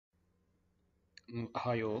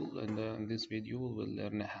Hi all, and in this video we'll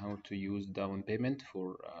learn how to use down payment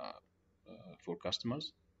for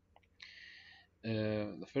customers.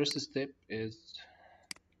 The first step is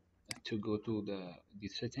to go to the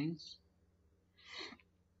settings,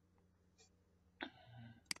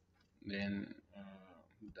 then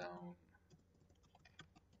down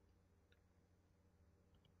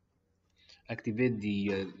activate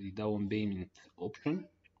the down payment option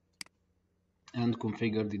and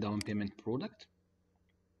configure the down payment product.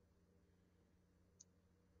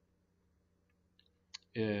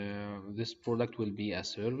 This product will be a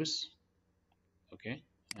service, okay,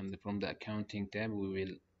 and from the accounting tab we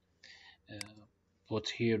will put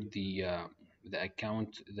here the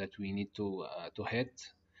account that we need to hit,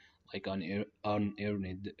 like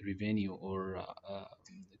unearned revenue or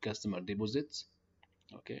customer deposits.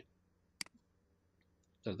 Okay,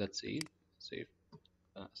 so that's it. Save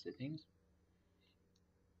settings.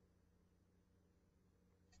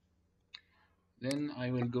 Then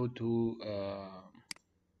I will go to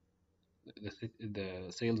the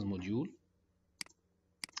sales module.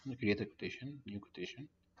 Create a quotation, new quotation.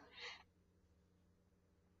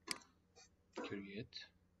 Create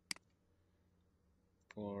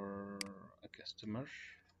for a customer.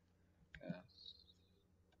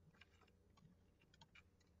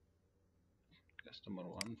 Customer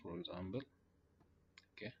one, for example.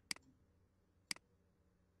 Okay.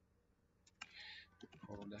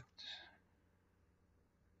 Product,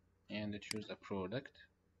 and choose a product.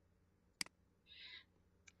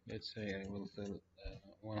 Let's say I will sell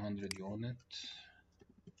 100 units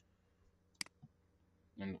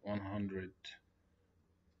and 100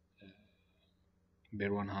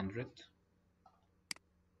 bear 100.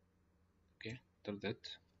 Okay, after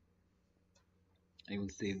that I will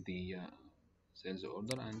save the sales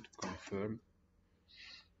order and confirm.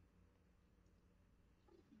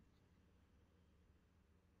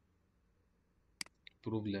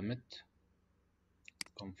 Prove limit,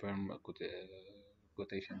 confirm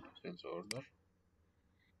quotation to sales order.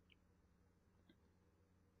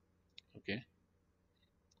 Okay,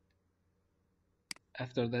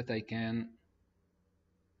 after that I can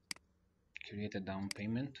create a down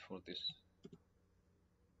payment for this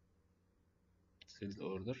sales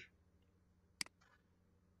order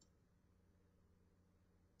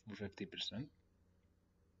for 50%,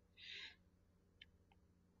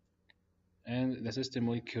 and the system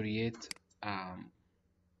will create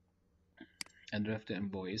a draft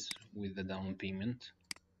invoice with the down payment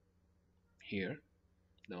here,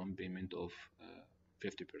 down payment of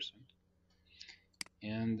 50%,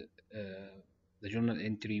 and the journal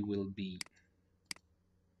entry will be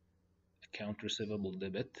account receivable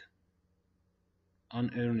debit,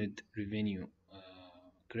 unearned revenue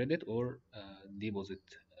credit, or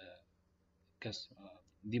deposits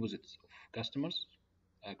of customers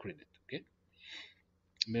credit. Okay,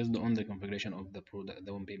 based on the configuration of the product,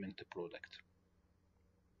 down payment product.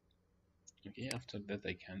 Okay, after that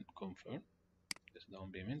I can confirm this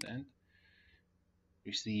down payment and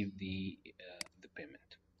receive the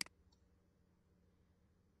payment.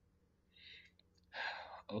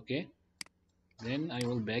 Okay, then I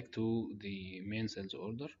will back to the main sales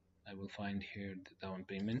order. I will find here the down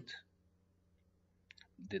payment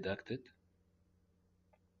deducted.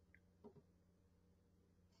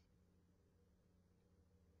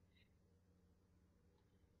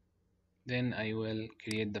 Then I will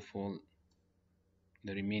create the full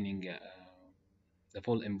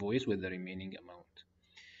invoice with the remaining amount.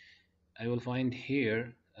 I will find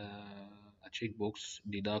here a checkbox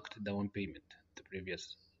deduct down payment, the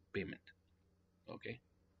previous payment. Okay,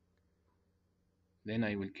 then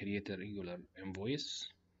I will create a regular invoice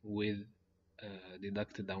with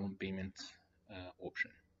deduct down payment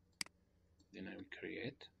option. Then I will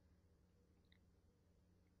create.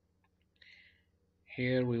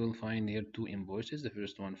 Here we will find here two invoices, the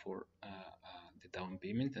first one for the down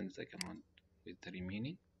payment and the second one with the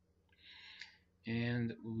remaining,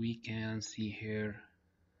 and we can see here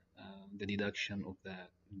the deduction of the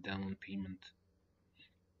down payment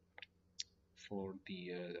for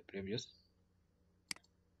the previous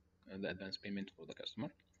the advance payment for the customer,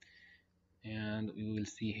 and we will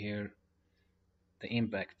see here the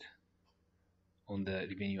impact on the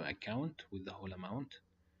revenue account with the whole amount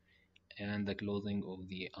and the closing of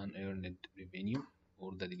the unearned revenue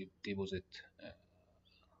or the deposit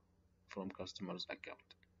from customer's account.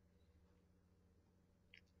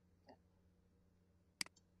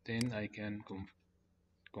 Then I can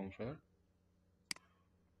confirm,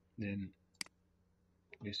 then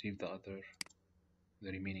receive the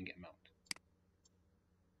remaining amount.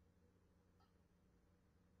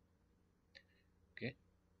 Okay,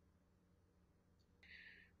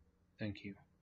 Thank you.